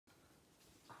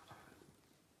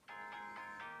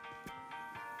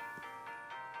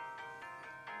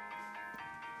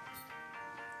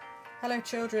Hello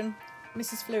children,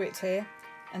 Mrs. Flewitt here,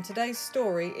 and today's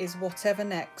story is Whatever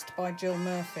Next by Jill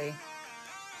Murphy.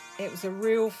 It was a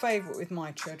real favourite with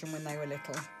my children when they were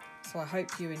little, so I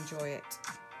hope you enjoy it.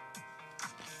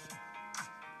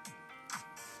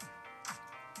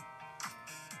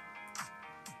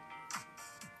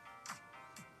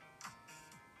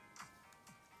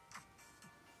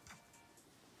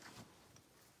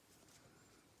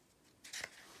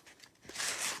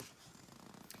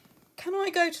 Can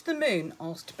I go to the moon?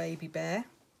 Asked Baby Bear.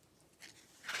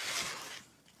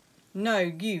 No,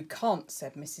 you can't,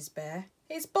 said Mrs. Bear.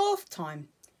 It's bath time.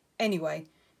 Anyway,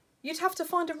 you'd have to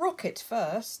find a rocket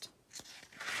first.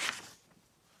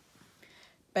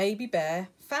 Baby Bear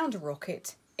found a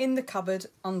rocket in the cupboard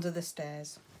under the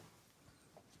stairs.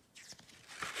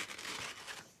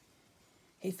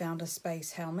 He found a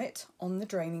space helmet on the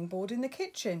draining board in the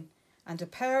kitchen and a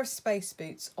pair of space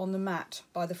boots on the mat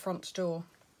by the front door.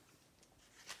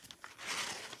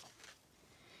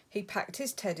 He packed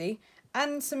his teddy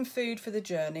and some food for the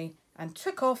journey and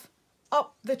took off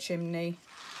up the chimney.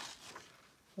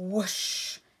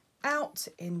 Whoosh! Out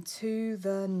into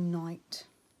the night.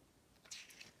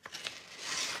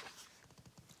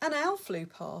 An owl flew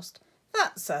past.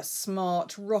 That's a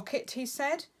smart rocket, he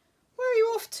said. Where are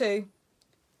you off to?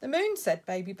 The moon, said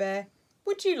Baby Bear.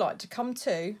 Would you like to come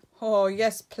too? Oh,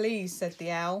 yes, please, said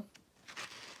the owl.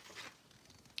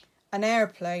 An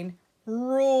aeroplane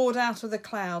roared out of the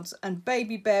clouds and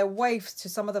Baby Bear waved to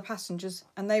some of the passengers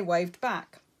and they waved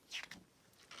back.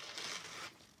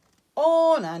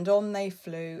 On and on they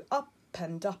flew, up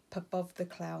and up above the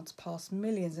clouds past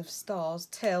millions of stars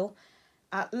till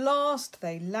at last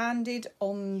they landed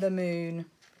on the moon.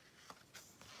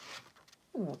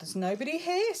 Oh, there's nobody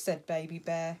here, said Baby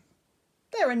Bear.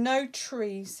 There are no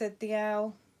trees, said the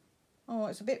owl. Oh,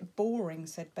 it's a bit boring,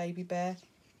 said Baby Bear.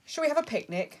 Shall we have a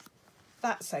picnic?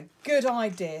 That's a good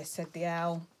idea, said the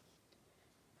owl.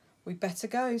 We'd better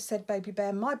go, said Baby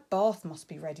Bear. My bath must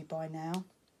be ready by now.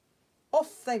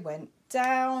 Off they went,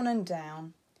 down and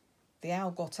down. The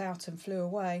owl got out and flew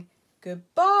away.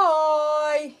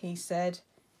 Goodbye, he said.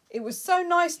 It was so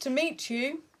nice to meet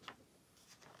you.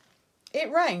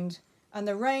 It rained, and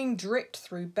the rain dripped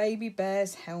through Baby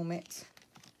Bear's helmet.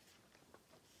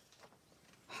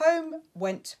 Home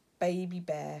went Baby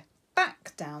Bear,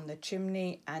 back down the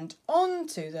chimney and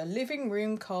onto the living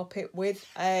room carpet with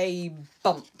a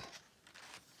bump.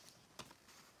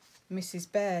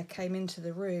 Mrs. Bear came into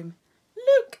the room.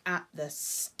 Look at the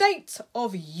state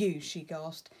of you, she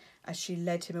gasped as she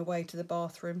led him away to the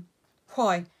bathroom.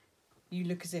 Why, you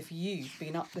look as if you've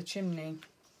been up the chimney.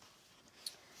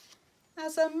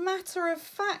 As a matter of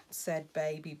fact, said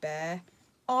Baby Bear,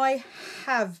 I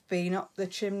have been up the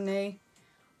chimney.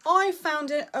 I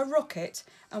found a rocket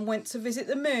and went to visit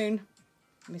the moon.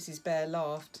 Mrs. Bear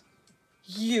laughed.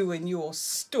 You and your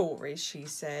stories, she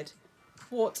said.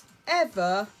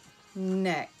 Whatever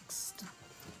next?